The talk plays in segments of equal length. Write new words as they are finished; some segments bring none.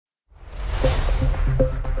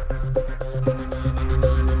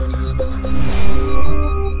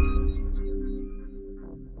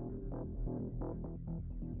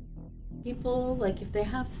people, like if they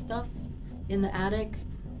have stuff in the attic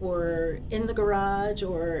or in the garage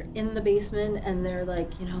or in the basement and they're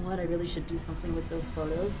like, you know what, I really should do something with those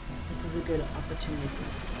photos, this is a good opportunity.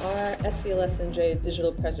 Our SCLSNJ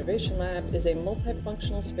Digital Preservation Lab is a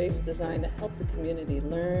multifunctional space designed to help the community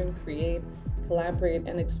learn, create, collaborate,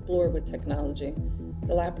 and explore with technology.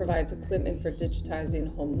 The lab provides equipment for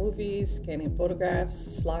digitizing home movies, scanning photographs,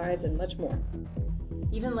 slides, and much more.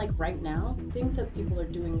 Even like right now, things that people are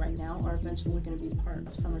doing right now are eventually going to be part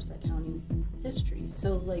of Somerset County's history.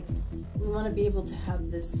 So like we want to be able to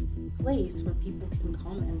have this place where people can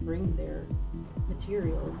come and bring their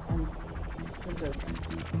materials and preserve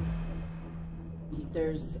them.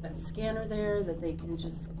 There's a scanner there that they can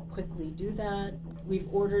just quickly do that. We've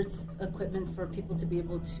ordered equipment for people to be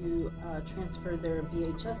able to transfer their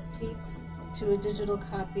VHS tapes to a digital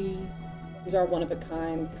copy. These are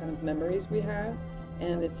one-of-a-kind kind of memories we have,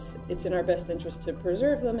 and it's in our best interest to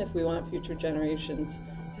preserve them if we want future generations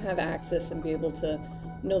to have access and be able to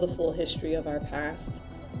know the full history of our past.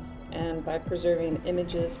 And by preserving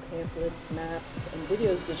images, pamphlets, maps, and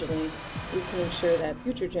videos digitally, we can ensure that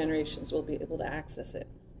future generations will be able to access it.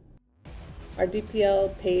 Our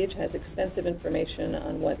DPL page has extensive information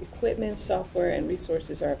on what equipment, software, and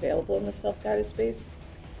resources are available in the self-guided space,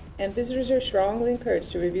 and visitors are strongly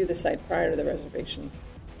encouraged to review the site prior to the reservations.